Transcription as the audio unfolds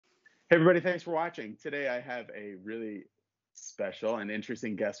Hey everybody, thanks for watching. Today I have a really special and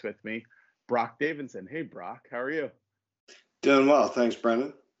interesting guest with me, Brock Davidson. Hey Brock, how are you? Doing well, thanks,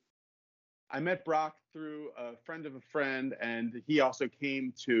 Brendan. I met Brock through a friend of a friend, and he also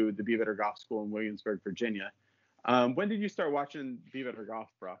came to the Be Better Golf School in Williamsburg, Virginia. When did you start watching Be Better Golf,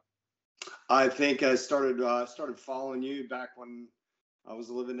 Brock? I think I started following you back when I was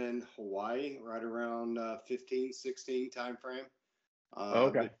living in Hawaii, right around 15, 16 time frame. Oh,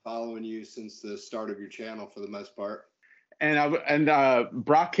 I've been okay. following you since the start of your channel for the most part. And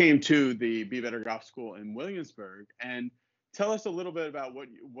Brock came to the Be Better Golf School in Williamsburg, and tell us a little bit about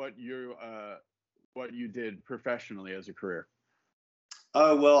what you did professionally as a career.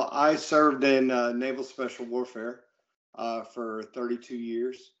 Well, I served in Naval Special Warfare for 32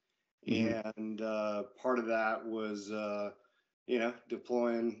 years, Hmm. and part of that was,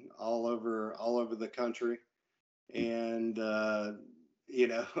 deploying all over the country, and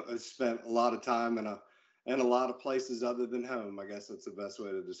I spent a lot of time in a lot of places other than home. I guess that's the best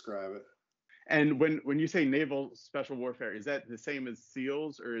way to describe it. And when you say naval special warfare, is that the same as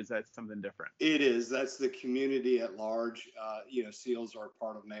SEALs or is that something different? It is. That's the community at large. SEALs are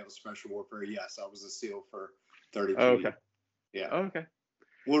part of Naval Special Warfare. Yes, I was a SEAL for Oh, 32 years. okay. Yeah. Oh, okay.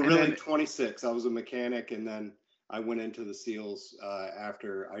 Well, And really then 26. I was a mechanic, and then I went into the SEALs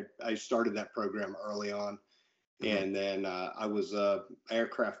after I started that program early on. uh And then I was a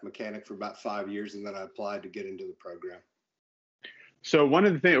aircraft mechanic for about 5 years, and then I applied to get into the program. so one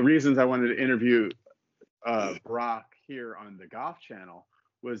of the reasons I wanted to interview Brock here on the Golf Channel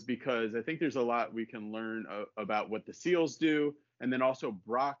was because I think there's a lot we can learn about what the SEALs do, and then also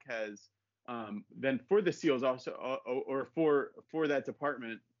Brock has then for the SEALs also or for that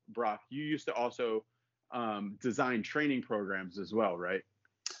department, Brock, you used to also design training programs as well, right?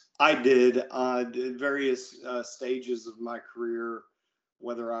 I did various stages of my career,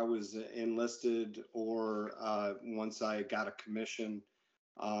 whether I was enlisted or once I got a commission.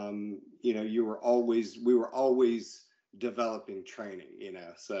 We were always developing training.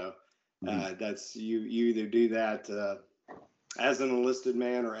 So Mhm. that's you either do that as an enlisted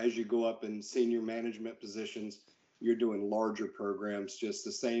man, or as you go up in senior management positions, you're doing larger programs, just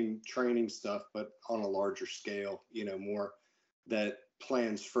the same training stuff, but on a larger scale. More that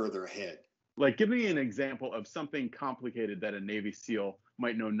plans further ahead. Like, give me an example of something complicated that a Navy SEAL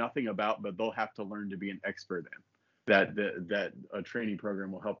might know nothing about, but they'll have to learn to be an expert in. That a training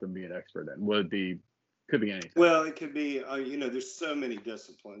program will help them be an expert in. Would be Could be anything. Well, it could be, there's so many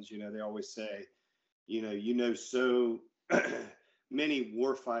disciplines. They always say, so many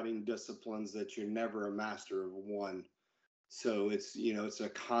warfighting disciplines that you're never a master of one. So it's a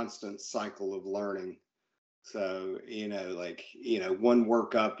constant cycle of learning. So, one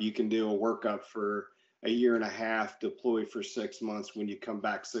workup, you can do a workup for a year and a half, deploy for 6 months. When you come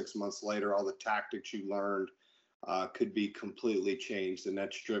back 6 months later, all the tactics you learned could be completely changed. And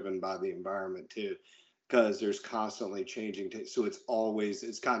that's driven by the environment too, because there's constantly changing. So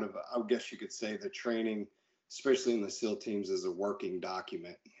it's kind of, I guess you could say the training, especially in the SEAL teams, is a working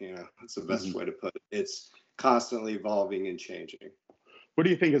document. That's the best Mhm. way to put it. It's constantly evolving and changing. What do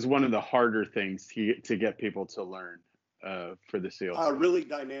you think is one of the harder things to get people to learn for the SEALs? Really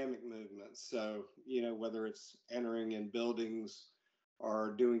dynamic movements. So, whether it's entering in buildings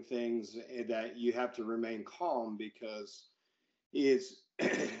or doing things that you have to remain calm, because it's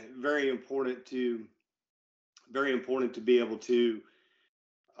very important to be able to,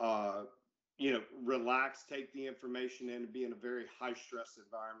 uh, relax, take the information in, and be in a very high stress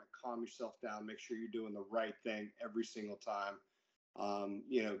environment, calm yourself down, make sure you're doing the right thing every single time.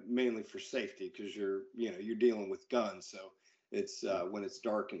 Mainly for safety, because you're dealing with guns. So it's when it's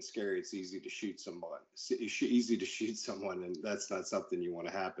dark and scary, it's easy to shoot someone. It's easy to shoot someone, and that's not something you want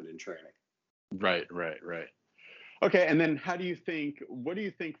to happen in training. Right, right, right. Okay, and then what do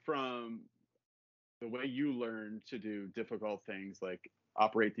you think from the way you learn to do difficult things like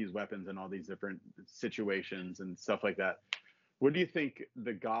operate these weapons in all these different situations and stuff like that? What do you think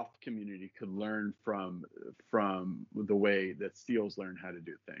the golf community could learn from the way that SEALs learn how to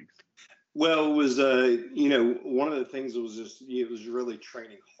do things? Well, it was one of the things that was just, it was really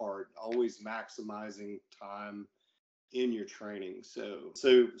training hard, always maximizing time in your training. So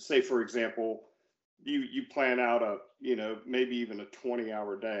say for example, you plan out a, maybe even a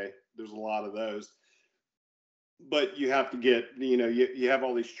 20-hour day. There's a lot of those, but you have to get, you have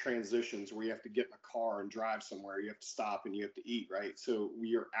all these transitions where you have to get in a car and drive somewhere, you have to stop and you have to eat, right? So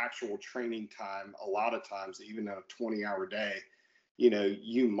your actual training time, a lot of times, even on a 20-hour day,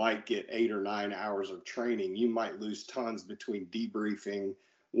 you might get 8 or 9 hours of training. You might lose tons between debriefing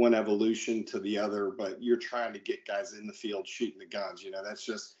one evolution to the other, but you're trying to get guys in the field shooting the guns. That's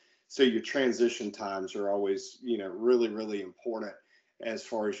just So your transition times are always, really, really important as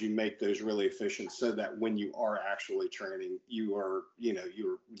far as you make those really efficient, so that when you are actually training, you're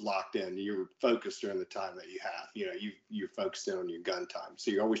locked in, you're focused during the time that you have, you're focused in on your gun time.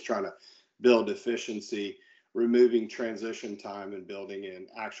 So you're always trying to build efficiency, removing transition time and building in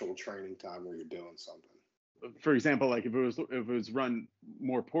actual training time where you're doing something. For example, like if it was run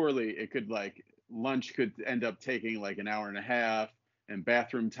more poorly, it could like lunch could end up taking like an hour and a half, and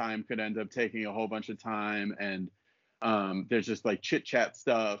bathroom time could end up taking a whole bunch of time, and there's just like chit chat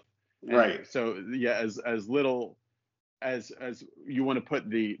stuff. Right. So yeah, as little as you want to put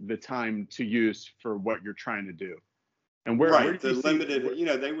the time to use for what you're trying to do. And where Right. do The you see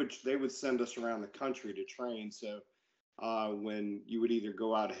limited, they would send us around the country to train. So when you would either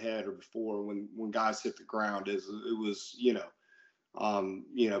go out ahead or before, when guys hit the ground, it was,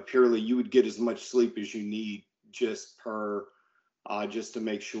 purely you would get as much sleep as you need just to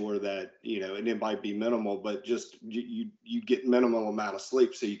make sure that, and it might be minimal, but just you get minimal amount of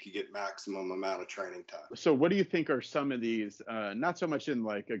sleep so you could get maximum amount of training time. So what do you think are some of these, not so much in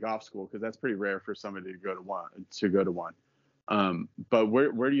like a golf school, because that's pretty rare for somebody to go to one. But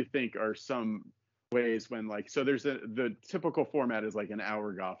where do you think are some ways when, like, so there's the typical format is like an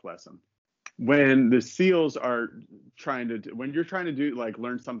hour golf lesson. When the SEALs are when you're trying to do like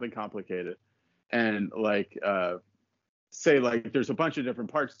learn something complicated, and like say like there's a bunch of different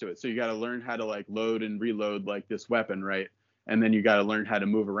parts to it. So you got to learn how to like load and reload like this weapon, right? And then you got to learn how to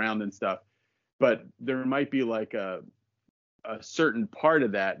move around and stuff. But there might be like a certain part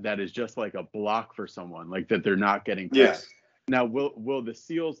of that is just like a block for someone, like that they're not getting past. Yes. Now, will the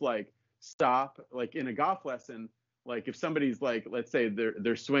SEALs like stop, like in a golf lesson, like if somebody's like, let's say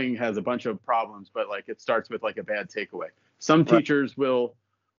their swing has a bunch of problems, but like it starts with like a bad takeaway. Some Right. teachers will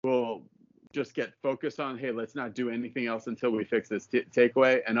just get focused on, hey, let's not do anything else until we fix this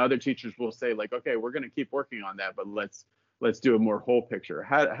takeaway. And other teachers will say like, okay, we're going to keep working on that, but let's do a more whole picture.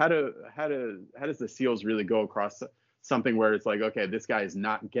 How does the SEALs really go across something where it's like, okay, this guy is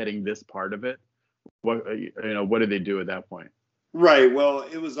not getting this part of it? What do they do at that point? Right. Well,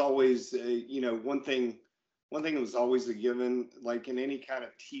 it was always, one thing that was always a given, like in any kind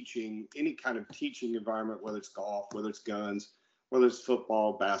of teaching environment, whether it's golf, whether it's guns, whether it's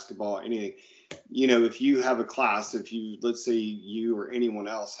football, basketball, anything, if you have a class, let's say you or anyone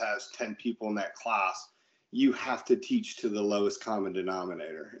else has 10 people in that class, you have to teach to the lowest common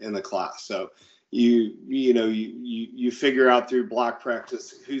denominator in the class. So you figure out through block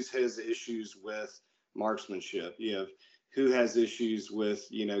practice who has issues with marksmanship. You have who has issues with,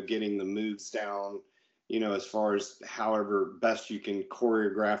 getting the moves down, as far as however best you can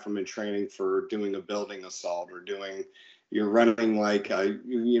choreograph them in training for doing a building assault or you're running like, I'd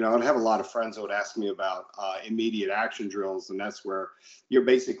have a lot of friends that would ask me about immediate action drills. And that's where you're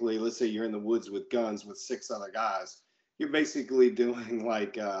basically, let's say you're in the woods with guns with 6 other guys. You're basically doing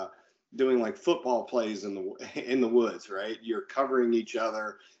like football plays in the woods, right? You're covering each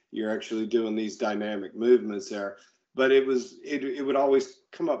other. You're actually doing these dynamic movements there. But it would always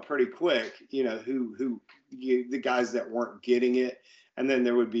come up pretty quick, the guys that weren't getting it. And then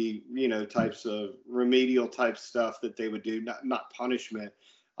there would be, types of remedial type stuff that they would do, not punishment,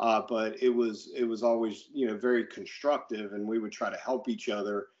 but it was always, very constructive, and we would try to help each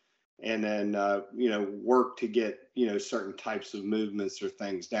other, and then, work to get, certain types of movements or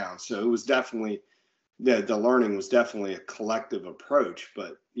things down. So it was definitely, the learning was definitely a collective approach,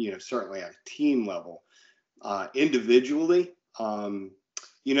 but, certainly at a team level. Individually,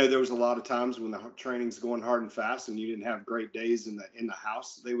 there was a lot of times when the training's going hard and fast and you didn't have great days in the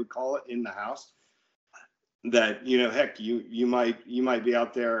house, they would call it, in the house, that, heck, you might be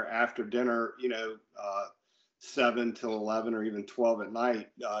out there after dinner, 7 till 11 or even 12 at night,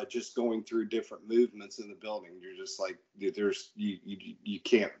 just going through different movements in the building. You're just like, you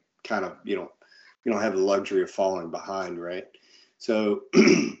can't kind of, you don't have the luxury of falling behind, right? So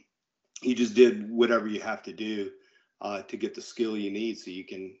you just did whatever you have to do to get the skill you need so you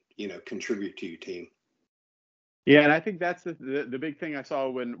can, contribute to your team. Yeah, and I think that's the big thing I saw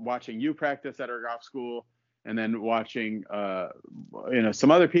when watching you practice at our golf school, and then watching some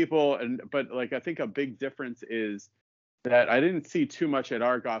other people. But like I think a big difference is that I didn't see too much at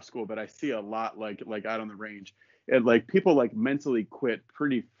our golf school, but I see a lot like out on the range. And like people like mentally quit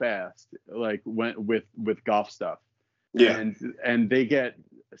pretty fast, like with golf stuff. Yeah. And they get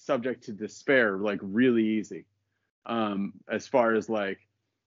subject to despair like really easy, as far as like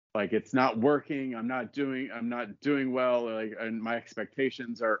it's not working, I'm not doing well, like, and my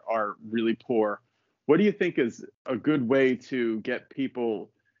expectations are really poor. What do you think is a good way to get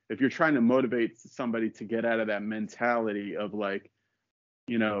people, if you're trying to motivate somebody to get out of that mentality of like,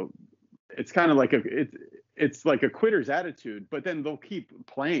 it's kind of like it's like a quitter's attitude, but then they'll keep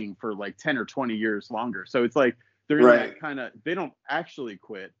playing for like 10 or 20 years longer. So it's like they're in Right. that kind of, they don't actually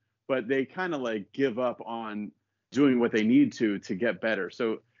quit, but they kind of like give up on doing what they need to get better.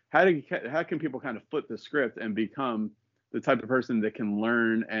 So how can people kind of flip the script and become the type of person that can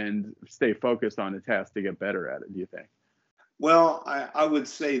learn and stay focused on a task to get better at it, do you think? Well, I would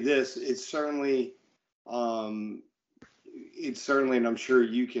say this. It's certainly, and I'm sure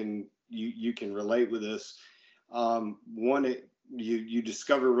you can relate with this. One, you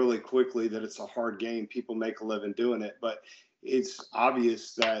discover really quickly that it's a hard game. People make a living doing it, but it's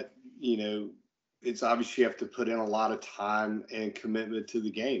obvious that it's obvious you have to put in a lot of time and commitment to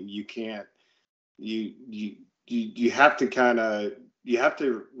the game. You can't you have to you have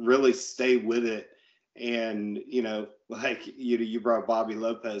to really stay with it. And like you brought Bobby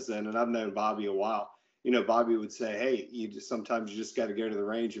Lopez in, and I've known Bobby a while. Bobby would say, hey, sometimes you just got to go to the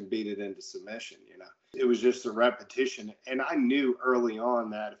range and beat it into submission. It was just a repetition. And I knew early on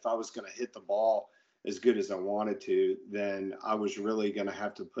that if I was going to hit the ball as good as I wanted to, then I was really going to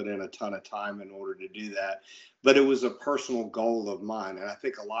have to put in a ton of time in order to do that. But it was a personal goal of mine. And I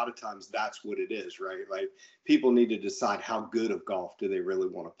think a lot of times that's what it is, right? Like, people need to decide how good of golf do they really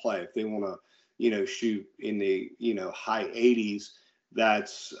want to play. If they want to, shoot in the, high 80s,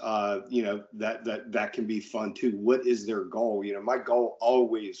 that's that can be fun too. What is their goal? My goal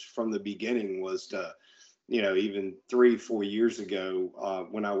always from the beginning was to, even 3-4 years ago,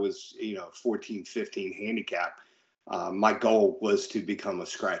 when I was 14, 15 handicap, my goal was to become a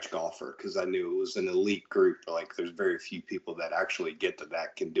scratch golfer, because I knew it was an elite group. Like, there's very few people that actually get to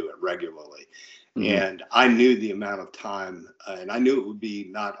that, can do it regularly. Mm-hmm. And I knew the amount of time, and I knew it would be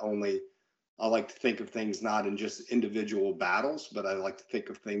not only, I like to think of things not in just individual battles, but I like to think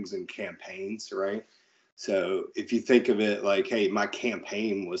of things in campaigns, right? So if you think of it like, hey, my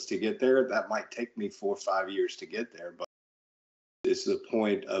campaign was to get there, that might take me 4 or 5 years to get there, but it's the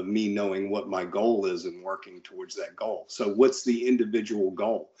point of me knowing what my goal is and working towards that goal. So what's the individual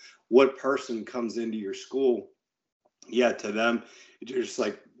goal? What person comes into your school? Yeah, to them, it's just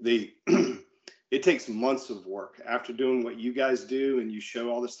like it takes months of work after doing what you guys do, and you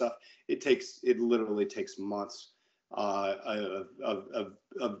show all this stuff. It literally takes months of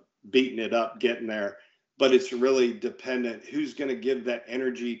beating it up, getting there. But it's really dependent who's going to give that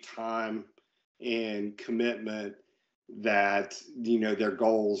energy, time, and commitment that their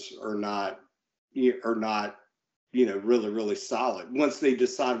goals are not really, really solid. Once they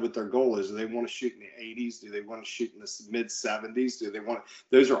decide what their goal is, do they want to shoot in the 80s? Do they want to shoot in the mid 70s?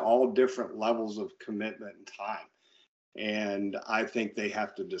 Those are all different levels of commitment and time. And I think they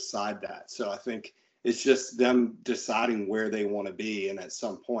have to decide that. So I think it's just them deciding where they want to be. And at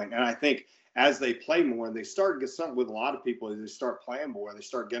some point, and I think as they play more, and they start to get something with a lot of people, they start playing more,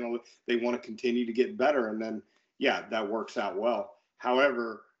 they want to continue to get better. And then, yeah, that works out well.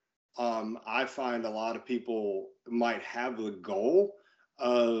 However, I find a lot of people might have the goal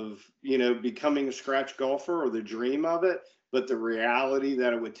of, becoming a scratch golfer, or the dream of it, but the reality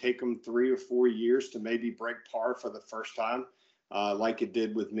that it would take them 3 or 4 years to maybe break par for the first time, like it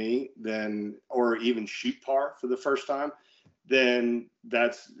did with me, then, or even shoot par for the first time, then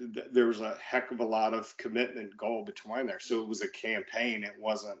there was a heck of a lot of commitment goal between there. So it was a campaign. It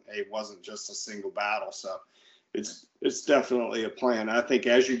wasn't just a single battle. So it's definitely a plan. I think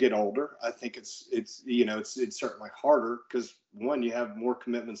as you get older, I think it's certainly harder, because one, you have more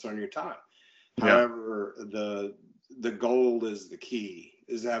commitments on your time. Yeah. However, the goal is the key,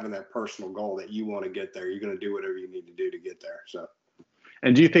 is having that personal goal that you want to get there. You're going to do whatever you need to do to get there. So.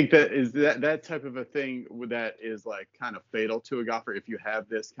 And do you think that is that type of a thing that is like kind of fatal to a golfer, if you have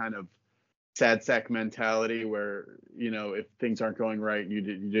this kind of sad sack mentality where, if things aren't going right, you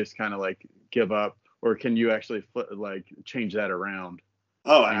just kind of like give up? Or can you actually like change that around?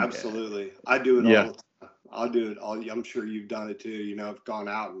 Oh, absolutely. I do it yeah. all the time. I'll do it all. I'm sure you've done it too. I've gone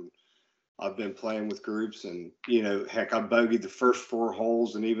out and I've been playing with groups, and, heck, I bogeyed the first 4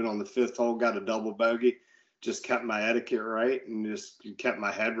 holes, and even on the 5th hole, got a double bogey. Just kept my etiquette right, and just kept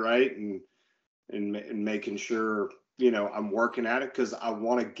my head right, and making sure, I'm working at it, because I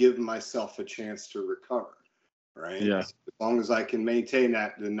want to give myself a chance to recover. Right. Yeah. So as long as I can maintain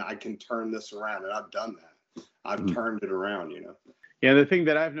that, then I can turn this around. And I've done that. I've turned it around, Yeah, the thing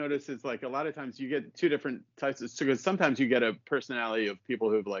that I've noticed is, like, a lot of times you get 2 different types because sometimes you get a personality of people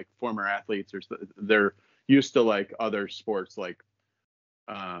who've, like, former athletes, or they're used to like other sports, like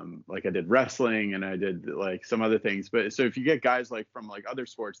I did wrestling and I did like some other things. But so if you get guys like from like other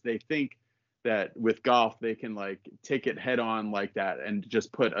sports, they think that with golf they can like take it head on like that and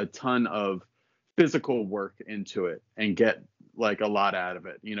just put a ton of physical work into it and get like a lot out of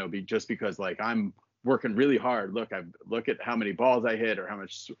it, just because like I'm working really hard. Look at how many balls I hit or how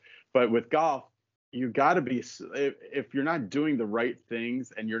much. But with golf, you got to be, if you're not doing the right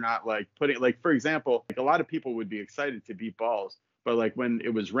things and you're not like putting, like, for example, like a lot of people would be excited to beat balls, but like when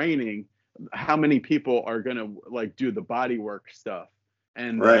it was raining, how many people are going to like do the body work stuff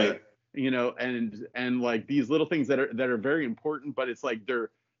and Right. and like these little things that are very important, but it's like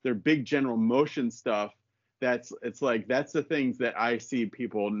they're big general motion stuff. It's like that's the things that I see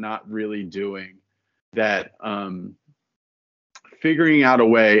people not really doing, that figuring out a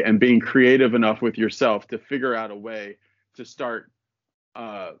way and being creative enough with yourself to figure out a way to start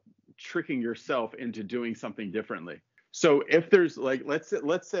tricking yourself into doing something differently. So if there's like,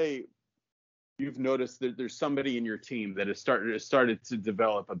 let's say you've noticed that there's somebody in your team that has started to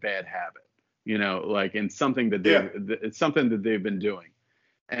develop a bad habit, like in something that it's something that they've been doing.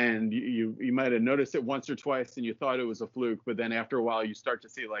 And you might have noticed it once or twice and you thought it was a fluke, but then after a while you start to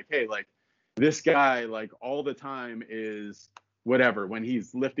see like, hey, like this guy, like all the time is whatever, when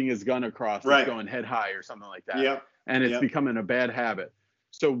he's lifting his gun across, it's going head high or something like that. Yep. And it's becoming a bad habit.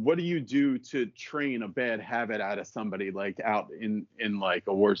 So what do you do to train a bad habit out of somebody like out in like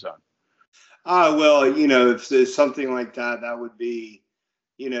a war zone? Well, if there's something like that, that would be,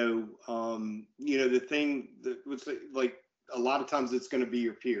 the thing that was like, a lot of times it's going to be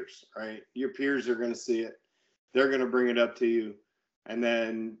your peers, right? Your peers are going to see it. They're going to bring it up to you. And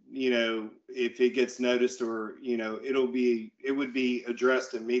then, if it gets noticed or, it would be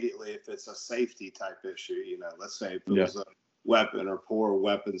addressed immediately if it's a safety type issue, let's say if it was a weapon or poor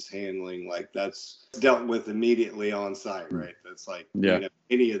weapons handling, like that's dealt with immediately on site, right? That's like,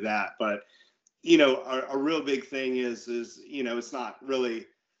 any of that. But, a real big thing is, it's not really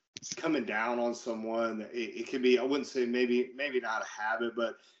coming down on someone. It could be, I wouldn't say maybe not a habit,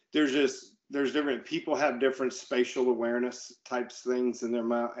 but there's different people have different spatial awareness types things in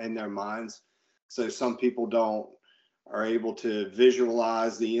their minds. So some people are able to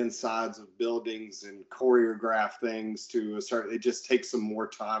visualize the insides of buildings and choreograph things to a certain, it just takes them more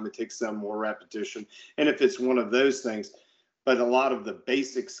time. It takes them more repetition. And if it's one of those things, but a lot of the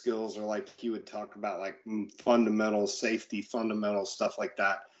basic skills are like you would talk about, like fundamental safety, fundamental stuff like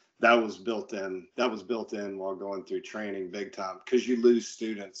that. That was built in while going through training big time, because you lose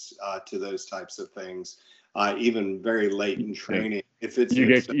students to those types of things, even very late in training. If it's you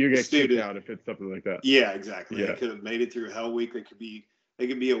get kicked out if it's something like that. Yeah, exactly. Yeah. They could have made it through Hell Week. They could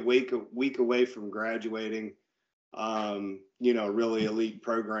be a week away from graduating, a really elite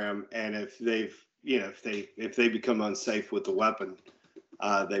program. And if they become unsafe with the weapon,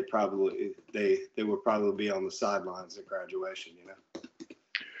 they would probably be on the sidelines at graduation,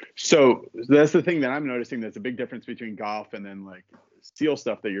 So that's the thing that I'm noticing that's a big difference between golf and then like SEAL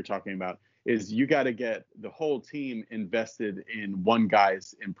stuff that you're talking about, is you got to get the whole team invested in one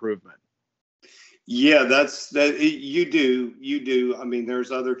guy's improvement. Yeah, you do. I mean, there's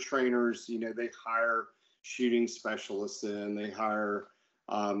other trainers, they hire shooting specialists in, they hire,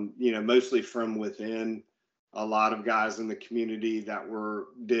 mostly from within, a lot of guys in the community that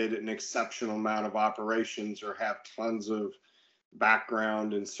did an exceptional amount of operations or have tons of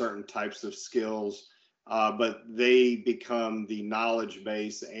background in certain types of skills, but they become the knowledge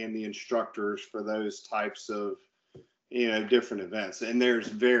base and the instructors for those types of different events. And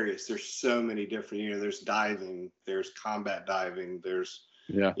there's so many different, there's diving, there's combat diving, there's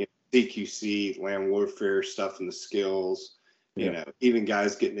CQC, land warfare stuff, and the skills, even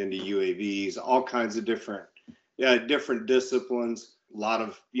guys getting into UAVs, all kinds of different disciplines. A lot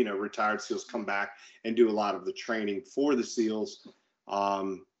of retired SEALs come back and do a lot of the training for the SEALs.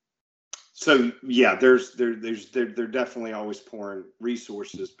 So yeah, they're definitely always pouring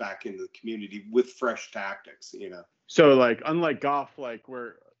resources back into the community with fresh tactics. So like, unlike golf, like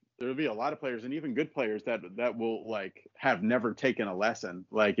where there'll be a lot of players and even good players that will like have never taken a lesson.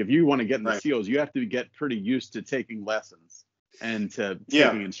 Like if you want to get in the SEALs, you have to get pretty used to taking lessons and to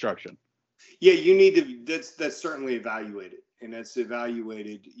taking instruction. Yeah, you need to. That's certainly evaluated, and that's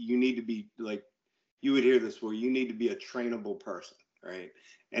evaluated. You need to be like, you would hear this where you need to be a trainable person, right?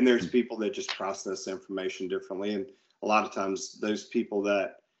 And there's people that just process information differently, and a lot of times those people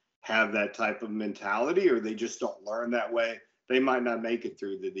that have that type of mentality, or they just don't learn that way, they might not make it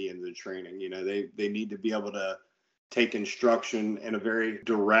through the end of the training. They need to be able to take instruction in a very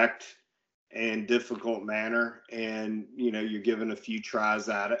direct and difficult manner, and you're given a few tries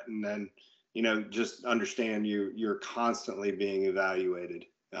at it, and then just understand you're constantly being evaluated.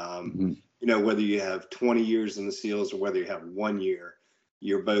 Whether you have 20 years in the SEALs or whether you have 1 year,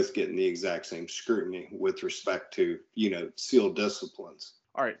 you're both getting the exact same scrutiny with respect to SEAL disciplines.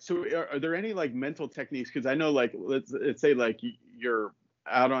 All right. So are there any like mental techniques? Because I know like let's say like you're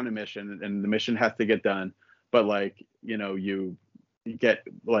out on a mission and the mission has to get done, but like you get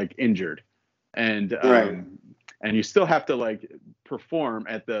like injured, and Right. you still have to like perform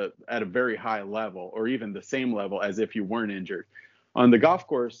at a very high level or even the same level as if you weren't injured. On the golf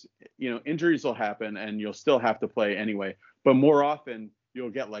course, injuries will happen and you'll still have to play anyway, but more often you'll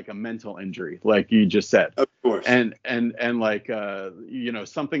get like a mental injury, like you just said. Of course. And like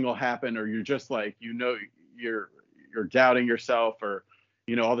something will happen, or you're just like you're doubting yourself, or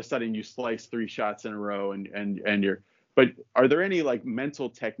all of a sudden you slice 3 shots in a row, and you're but are there any like mental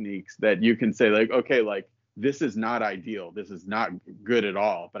techniques that you can say like, okay, like this is not ideal, this is not good at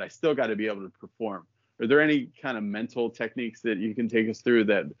all, but I still got to be able to perform? Are there any kind of mental techniques that you can take us through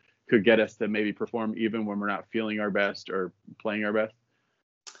that could get us to maybe perform even when we're not feeling our best or playing our best?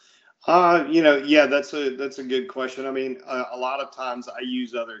 Yeah, that's a good question. I mean, a lot of times I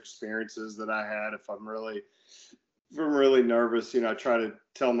use other experiences that I had. If I'm really nervous, I try to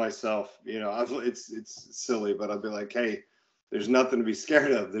tell myself, it's silly, but I'll be like, hey, there's nothing to be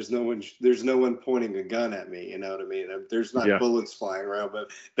scared of. There's no one pointing a gun at me. You know what I mean? There's not Yeah. bullets flying around,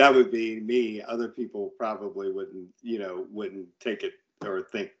 but that would be me. Other people probably wouldn't take it or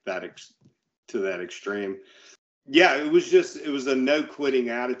think to that extreme. Yeah, it was a no quitting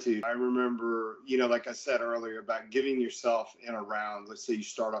attitude. I remember, like I said earlier, about giving yourself in a round. Let's say you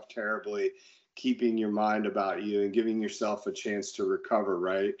start off terribly, keeping your mind about you and giving yourself a chance to recover,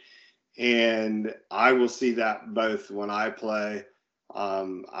 right? And I will see that both when I play.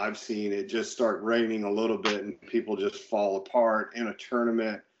 I've seen it just start raining a little bit and people just fall apart in a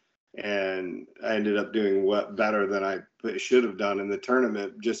tournament. And I ended up doing better than I should have done in the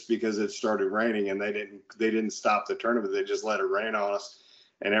tournament, just because it started raining and they didn't stop the tournament. They just let it rain on us,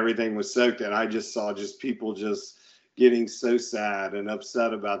 and everything was soaked. And I just saw people just getting so sad and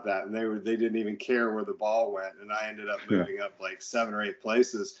upset about that, and they didn't even care where the ball went. And I ended up Yeah. moving up like 7 or 8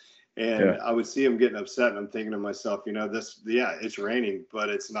 places. And Yeah. I would see them getting upset, and I'm thinking to myself, it's raining, but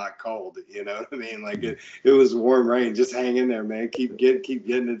it's not cold. You know what I mean? Like it was warm rain. Just hang in there, man. Keep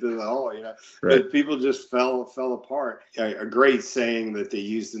getting into the hole. Right. But people just fell apart. A great saying that they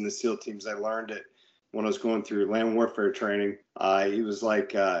used in the SEAL teams. I learned it when I was going through land warfare training. He was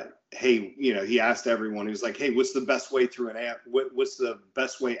like, "Hey, he asked everyone. He was like, "Hey, what's the best way through what's the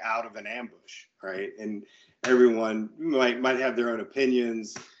best way out of an ambush?" Right? And everyone might have their own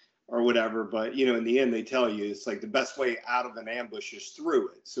opinions or whatever, but in the end they tell you it's like the best way out of an ambush is through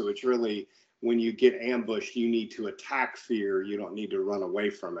it. So it's really, when you get ambushed, you need to attack fear. You don't need to run away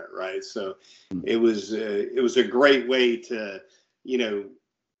from it, right? So it was a great way to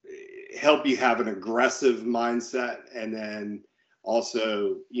help you have an aggressive mindset, and then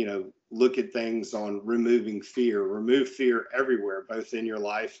also look at things on remove fear everywhere, both in your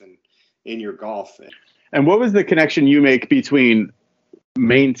life and in your golf. And what was the connection you make between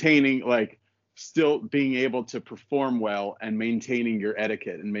maintaining, like, still being able to perform well and maintaining your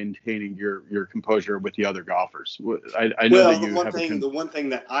etiquette and maintaining your composure with the other golfers? I know Well, that you have the one thing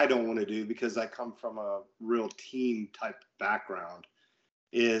that I don't want to do, because I come from a real team type background,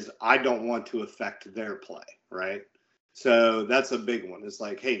 is I don't want to affect their play, right? So that's a big one. It's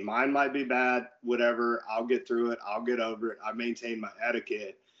like, hey, mine might be bad, whatever. I'll get through it. I'll get over it. I maintain my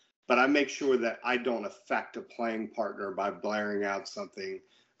etiquette, but I make sure that I don't affect a playing partner by blaring out something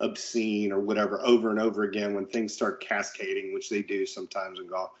obscene or whatever over and over again when things start cascading, which they do sometimes in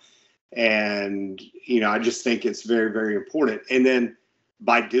golf. And, I just think it's very, very important. And then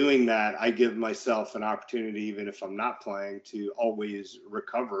by doing that, I give myself an opportunity, even if I'm not playing, to always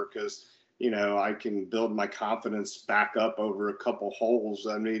recover, because, I can build my confidence back up over a couple holes.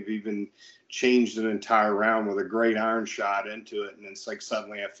 I may have even changed an entire round with a great iron shot into it. And it's like,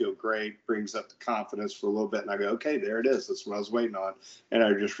 suddenly I feel great, brings up the confidence for a little bit. And I go, okay, there it is. That's what I was waiting on. And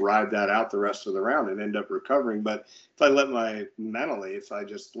I just ride that out the rest of the round and end up recovering. But if I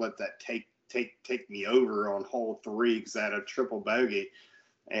just let that take me over on hole 3, because I had a triple bogey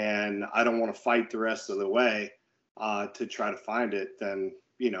and I don't want to fight the rest of the way to try to find it, then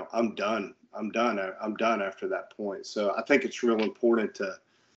I'm done. I'm done after that point. So I think it's real important to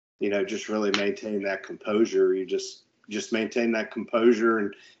just really maintain that composure. You just maintain that composure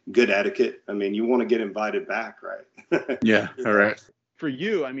and good etiquette. I mean, you want to get invited back, right? Yeah. All right. For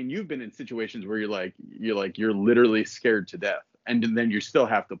you, I mean, you've been in situations where you're literally scared to death, and then you still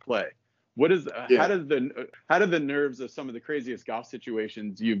have to play. What is Yeah. how do the nerves of some of the craziest golf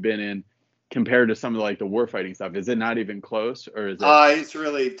situations you've been in compared to some of like the war fighting stuff? Is it not even close, or is it? It's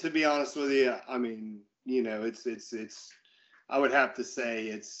really, to be honest with you, I mean, it's I would have to say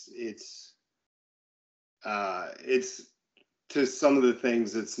it's to some of the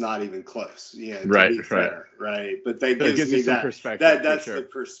things it's not even close, you know, to Right, be fair, right? But that So it gives gives you me some that perspective, that's for the sure.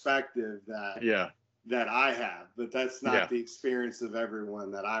 perspective Yeah. that I have, but that's Yeah. not the experience of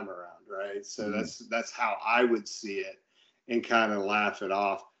everyone that I'm around, right? So Mm-hmm. that's how I would see it and kind of laugh it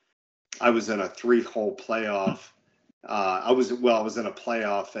off. I was in a 3-hole playoff. I was in a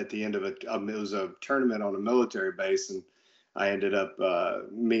playoff at the end of it was a tournament on a military base, and I ended up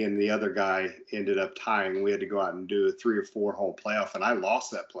me and the other guy ended up tying. We had to go out and do a 3 or 4-hole playoff, and I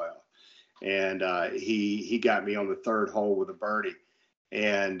lost that playoff. And he got me on the 3rd hole with a birdie.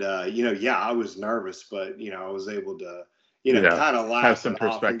 And you know, yeah, I was nervous, but you know, I was able to, you know, kind of Have laugh some it off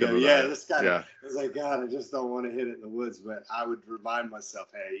and perspective go, about yeah, it. this guy. Yeah. I was like, God, I just don't want to hit it in the woods. But I would remind myself,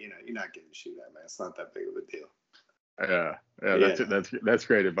 hey, you know, you're not getting to shoot that, man. It's not that big of a deal. Yeah, that's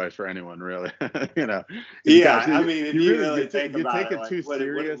great advice for anyone, really. You know, Yeah, golf, I mean, if you you really really think you about take it, it like, too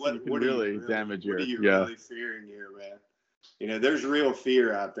serious, and you can really damage what are your. you Yeah. really fearing here, man? You know, there's real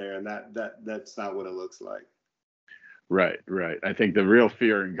fear out there, and that's not what it looks like. Right. I think the real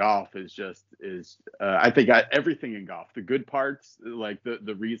fear in golf is I think everything in golf, the good parts, like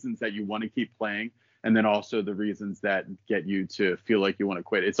the reasons that you want to keep playing, and then also the reasons that get you to feel like you want to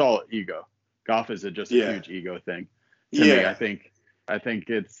quit. It's all ego. Golf is just a Yeah. huge ego thing to me. Yeah. I think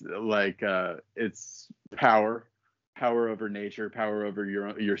it's like it's power over nature, power over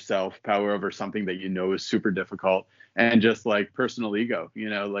yourself, power over something that you know is super difficult, and just like personal ego. You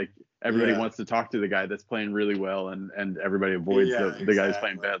know, like everybody Yeah. wants to talk to the guy that's playing really well, and everybody avoids Yeah, the guy that's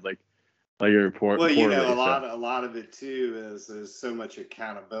playing exactly. bad, like you're Well, you know, poorly. So a lot of it too is so much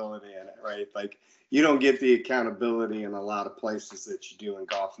accountability in it, right? Like you don't get the accountability in a lot of places that you do in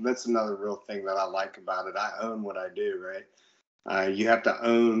golf, and that's another real thing that I like about it. I own what I do, right? You have to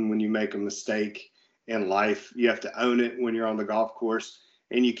own when you make a mistake in life. You have to own it when you're on the golf course,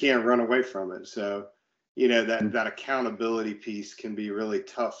 and you can't run away from it. So, you know, that accountability piece can be really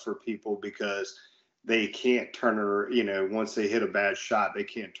tough for people because they can't you know, once they hit a bad shot, they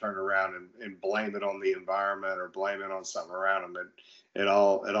can't turn around and blame it on the environment or blame it on something around them. It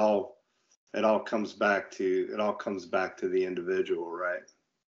all comes back to the individual, right?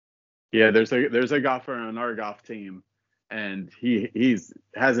 yeah, there's a golfer on our golf team, and he's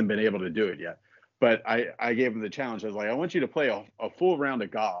hasn't been able to do it yet. But I gave him the challenge. I was like, I want you to play a full round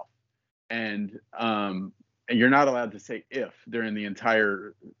of golf, and you're not allowed to say if during the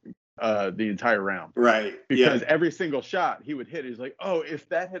entire round, Right. because Yeah. every single shot he would hit, he's like, oh, if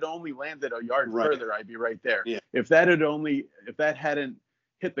that had only landed a yard Right. further, I'd be right there. Yeah. If that hadn't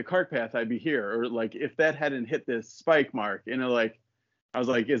hit the cart path, I'd be here. Or like if that hadn't hit this spike mark, you know, like I was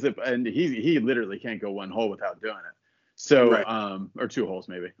like, is it? And he literally can't go 1 hole without doing it. So Right. or 2 holes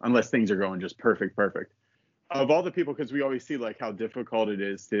maybe, unless things are going just perfect. Of all the people, because we always see like how difficult it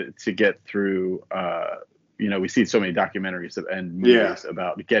is to get through. You know, we see so many documentaries and movies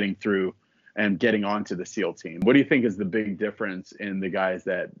about getting through and getting onto the SEAL team. What do you think is the big difference in the guys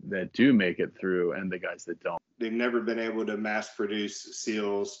that do make it through and the guys that don't? They've never been able to mass produce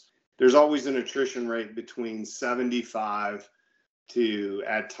SEALs. There's always an attrition rate between 75 to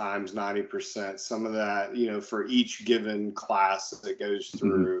at times 90%. Some of that, you know, for each given class that goes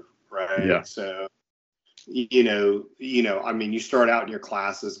through, right? Yeah. So, I mean, you start out in your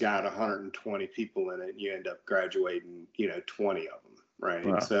class has got 120 people in it, and you end up graduating, 20 of them, right?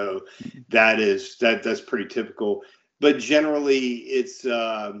 Wow. So that's pretty typical. But generally,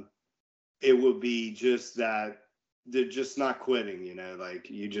 it will be just that they're just not quitting, like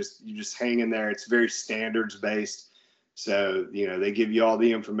you just hang in there. It's very standards based. So, they give you all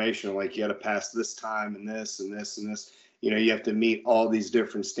the information, like you got to pass this time and this and this and this, you have to meet all these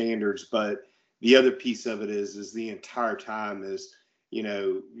different standards. But the other piece of it is the entire time is,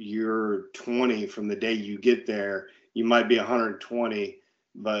 you're 20 from the day you get there. You might be 120,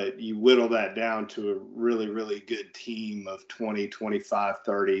 but you whittle that down to a really, really good team of 20, 25,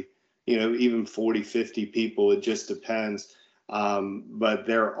 30, even 40, 50 people. It just depends. But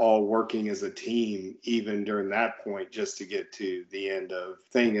they're all working as a team, even during that point, just to get to the end of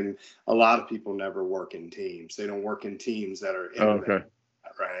thing. And a lot of people never work in teams. They don't work in teams that are Okay.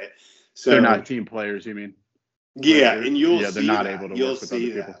 Right. So they're not team players, you mean? Yeah, and you'll see they're not that. able to You'll work with other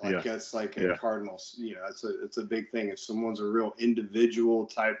see people. that. Like that's like a Yeah. Cardinals. It's a big thing. If someone's a real individual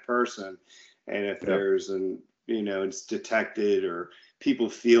type person, and if there's it's detected, or people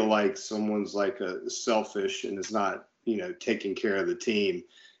feel like someone's like a selfish and is not taking care of the team,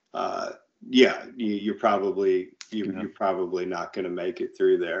 you're probably not going to make it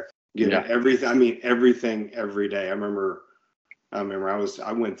through there. Given everything every day. I remember I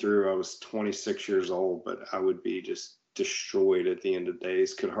went through, I was 26 years old, but I would be just destroyed at the end of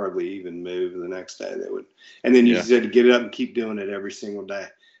days, could hardly even move the next day. They would, and then you Yeah. just had to get it up and keep doing it every single day.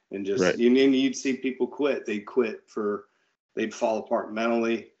 And just, Right. you'd see people quit. They'd fall apart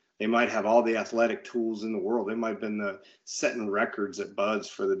mentally. They might have all the athletic tools in the world. They might have been setting records at buds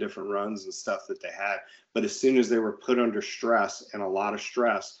for the different runs and stuff that they had. But as soon as they were put under stress, and a lot of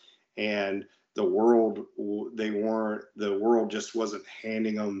stress, and the world just wasn't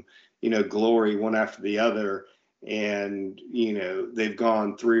handing them, glory one after the other. And, they've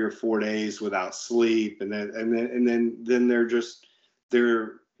gone 3 or 4 days without sleep. And then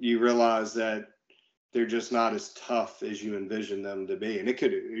you realize that they're just not as tough as you envision them to be. And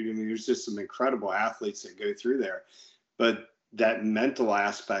there's just some incredible athletes that go through there, but that mental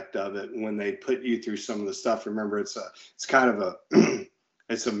aspect of it, when they put you through some of the stuff, remember, it's kind of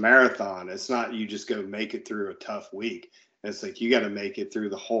it's a marathon. It's not, you just go make it through a tough week. It's like, you got to make it through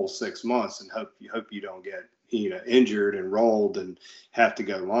the whole 6 months and hope you don't get, injured and rolled and have to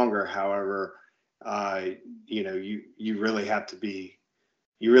go longer. However, you really have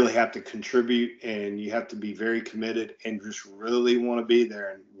to contribute, and you have to be very committed and just really want to be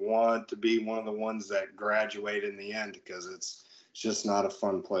there and want to be one of the ones that graduate in the end, because it's just not a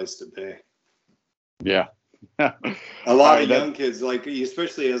fun place to be. Yeah. A lot of young kids, like,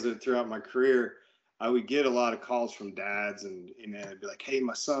 especially throughout my career, I would get a lot of calls from dads, and I'd be like, "Hey,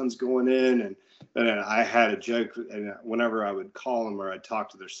 my son's going in," and I had a joke, and whenever I would call them or I'd talk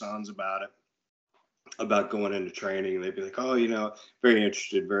to their sons about going into training, and they'd be like, "Oh, very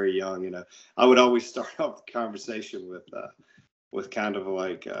interested, very young." I would always start off the conversation with kind of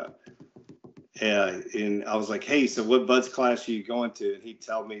like, and I was like, "Hey, so what buds class are you going to?" And he'd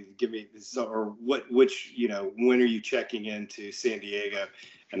tell me, which, when are you checking into San Diego?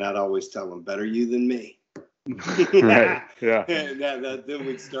 And I'd always tell him, "Better you than me." Right. Yeah. And then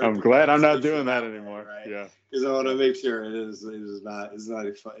we'd start. I'm glad I'm not doing that anymore. Right? Yeah. Because I want to make sure it is not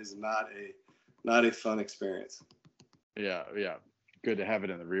a fun experience. Yeah. Good to have it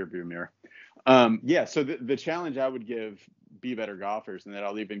in the rearview mirror. Yeah. So the challenge I would give Be Better golfers, and that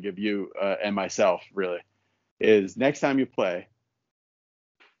I'll even give you and myself, really, is next time you play,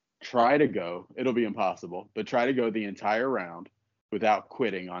 try to go. It'll be impossible, but try to go the entire round without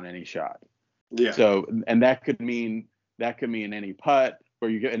quitting on any shot. Yeah. So, and that could mean any putt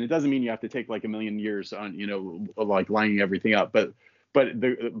where you get, and it doesn't mean you have to take like a million years on, like lining everything up, but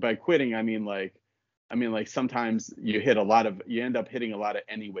by quitting, I mean like sometimes you end up hitting a lot of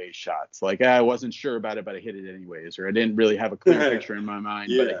anyway shots. Like, I wasn't sure about it, but I hit it anyways, or I didn't really have a clear picture in my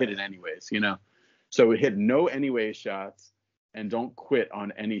mind, but I hit it anyways, So hit no anyway shots, and don't quit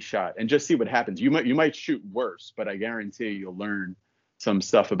on any shot, and just see what happens. You might shoot worse, but I guarantee you'll learn some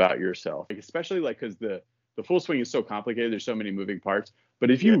stuff about yourself, like, especially like, because the full swing is so complicated. There's so many moving parts. But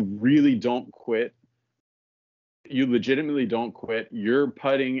if you really don't quit, you legitimately don't quit, your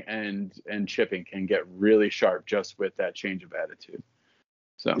putting and chipping can get really sharp just with that change of attitude.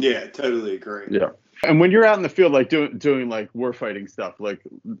 So yeah, totally agree. Yeah. And when you're out in the field, like doing like war fighting stuff, like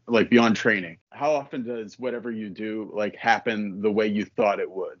beyond training, how often does whatever you do like happen the way you thought it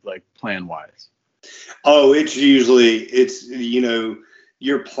would, like plan wise? Oh, it's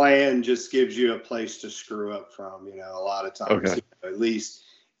your plan just gives you a place to screw up from, a lot of times. Okay. At least,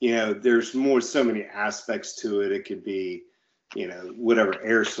 there's so many aspects to it. It could be, whatever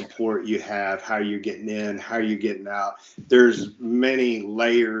air support you have, how you're getting in, how you're getting out. There's many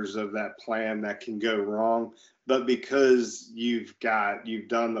layers of that plan that can go wrong. But because you've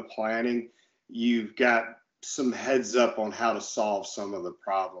done the planning, you've got some heads up on how to solve some of the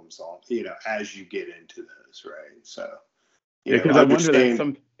problems as you get into those, right? So because I wonder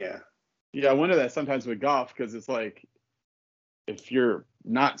that sometimes with golf, because it's like, if you're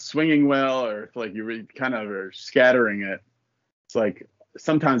not swinging well, or if like you really kind of are scattering it, it's like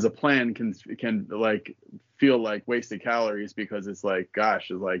sometimes a plan can like feel like wasted calories, because it's like, gosh,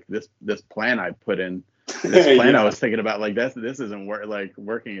 it's like this plan I put in, this plan I was thinking about, like this isn't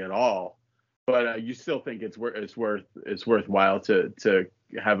working at all. But you still think it's worthwhile to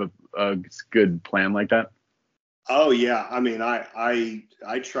have a good plan like that? Oh yeah, I mean, I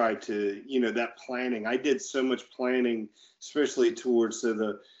try to, that planning. I did so much planning, especially towards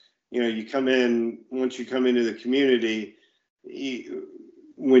you come in, once you come into the community,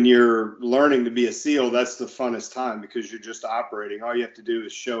 when you're learning to be a SEAL, that's the funnest time, because you're just operating. All you have to do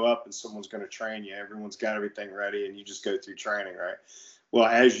is show up, and someone's going to train you. Everyone's got everything ready, and you just go through training, right? Well,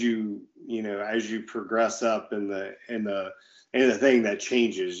 as you progress up in the thing that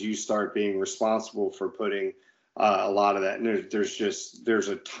changes, you start being responsible for putting a lot of that. And there's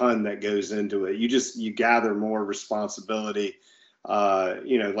a ton that goes into it. You gather more responsibility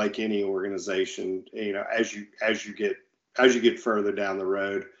like any organization, as you get further down the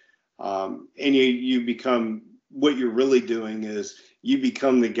road, and you become, what you're really doing is you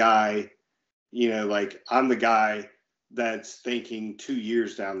become the guy, like I'm the guy that's thinking 2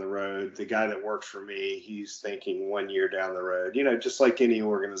 years down the road. The guy that works for me, he's thinking 1 year down the road, just like any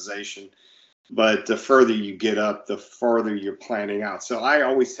organization. But the further you get up, the farther you're planning out. So I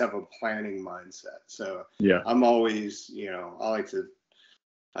always have a planning mindset. So Yeah. I'm always, I like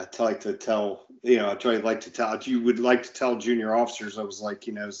to tell, you would like to tell junior officers, I was like,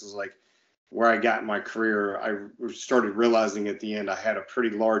 this is like where I got in my career. I started realizing at the end I had a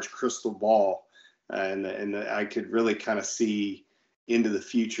pretty large crystal ball, and I could really kind of see into the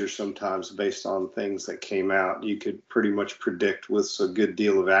future sometimes based on things that came out. You could pretty much predict with a good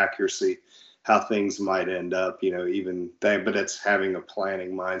deal of accuracy how things might end up, but it's having a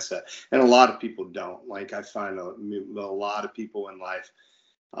planning mindset. And a lot of people don't. Like, I find a lot of people in life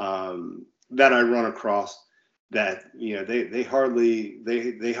that I run across that, they hardly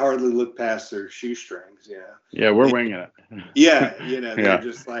look past their shoestrings, Yeah, we're winging it. Yeah, they're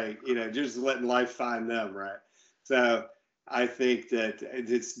just like, just letting life find them, right? So I think that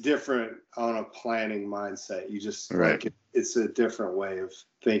it's different on a planning mindset. You just right. like it's a different way of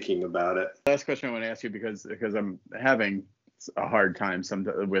thinking about it. Last question I want to ask you, because I'm having a hard time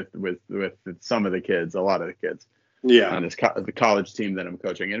with some of the kids, a lot of the kids. Yeah. On the college team that I'm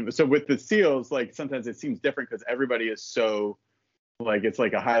coaching. And so with the SEALs, like sometimes it seems different because everybody is so, like, it's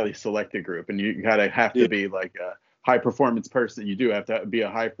like a highly selected group, and you have to be like a high performance person. You do have to be a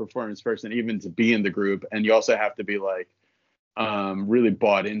high performance person even to be in the group. And you also have to be like really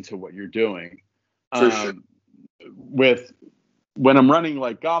bought into what you're doing. For sure. When I'm running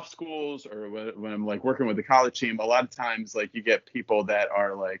like golf schools, or when I'm like working with the college team, a lot of times like you get people that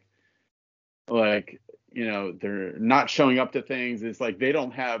are like they're not showing up to things. It's like they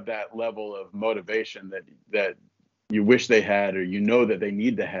don't have that level of motivation that you wish they had, or that they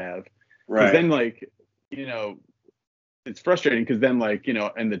need to have. Because then, like, it's frustrating, because then, like,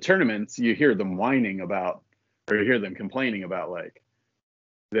 in the tournaments you hear them whining about, or you hear them complaining about, like,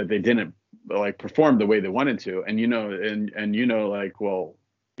 that they didn't like perform the way they wanted to, and like, well,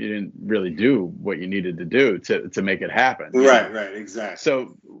 you didn't really do what you needed to do to make it happen. Right,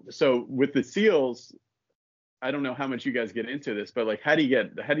 exactly. So with the SEALs, I don't know how much you guys get into this, but like, how do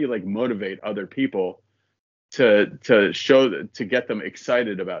you like motivate other people to get them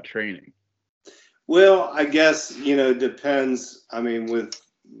excited about training? Well, I guess, it depends. I mean, with,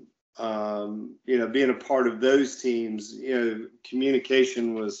 being a part of those teams,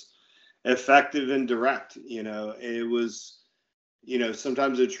 communication was effective and direct. It was,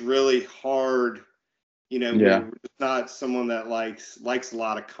 sometimes it's really hard. We're not someone that likes a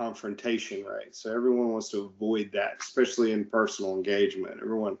lot of confrontation, right? So everyone wants to avoid that, especially in personal engagement.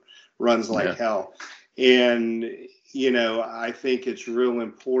 Everyone runs like hell. And, I think it's real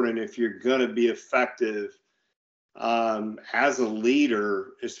important, if you're going to be effective as a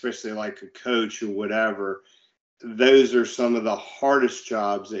leader, especially like a coach or whatever. Those are some of the hardest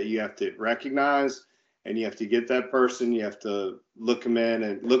jobs that you have to recognize, and you have to get that person. You have to look them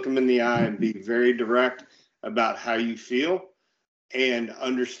in the eye and be very direct about how you feel, and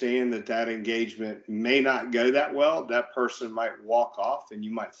understand that engagement may not go that well. That person might walk off, and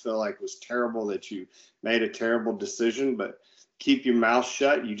you might feel like it was terrible, that you made a terrible decision, but keep your mouth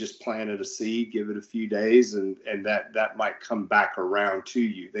shut. You just planted a seed, give it a few days, and that might come back around to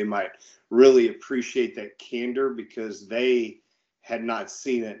you. They might really appreciate that candor because they had not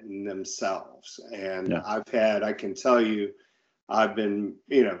seen it in themselves. And I can tell you, I've been,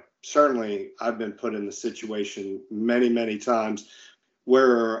 certainly I've been put in the situation many, many times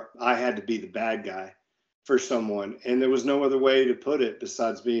where I had to be the bad guy for someone. And there was no other way to put it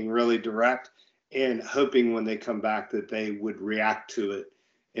besides being really direct and hoping when they come back that they would react to it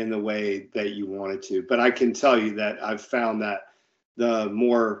in the way that you wanted to. But I can tell you that I've found that the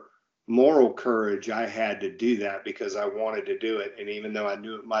more moral courage I had to do that, because I wanted to do it, and even though I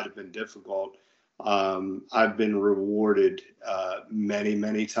knew it might have been difficult, I've been rewarded many,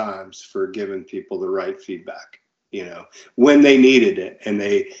 many times for giving people the right feedback, when they needed it. And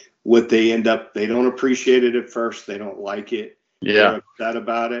they don't appreciate it at first. They don't like it. They're upset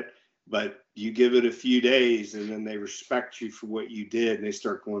about it. But you give it a few days, and then they respect you for what you did, and they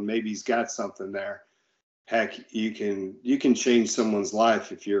start going, maybe he's got something there. Heck, you can change someone's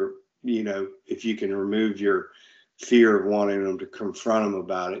life if you can remove your fear of wanting them to confront them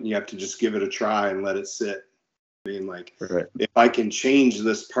about it. And you have to just give it a try and let it sit. I mean, like, if I can change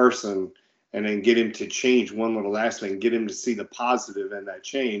this person and then get him to change one little aspect and get him to see the positive in that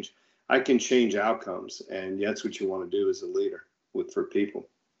change, I can change outcomes. And that's what you want to do as a leader. for people.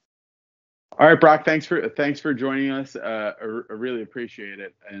 All right, Brock, thanks for joining us. I really appreciate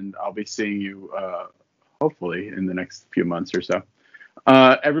it, and I'll be seeing you hopefully in the next few months or so.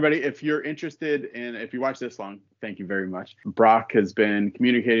 Everybody, if you're interested in, if you watch this long, thank you very much. Brock has been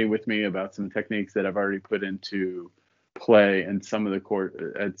communicating with me about some techniques that I've already put into play in some of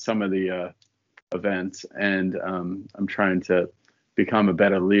the events, and I'm trying to become a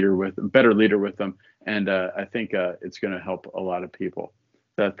better leader with them, and I think it's going to help a lot of people.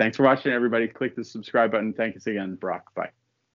 So thanks for watching, everybody. Click the subscribe button. Thank you again, Brock. Bye.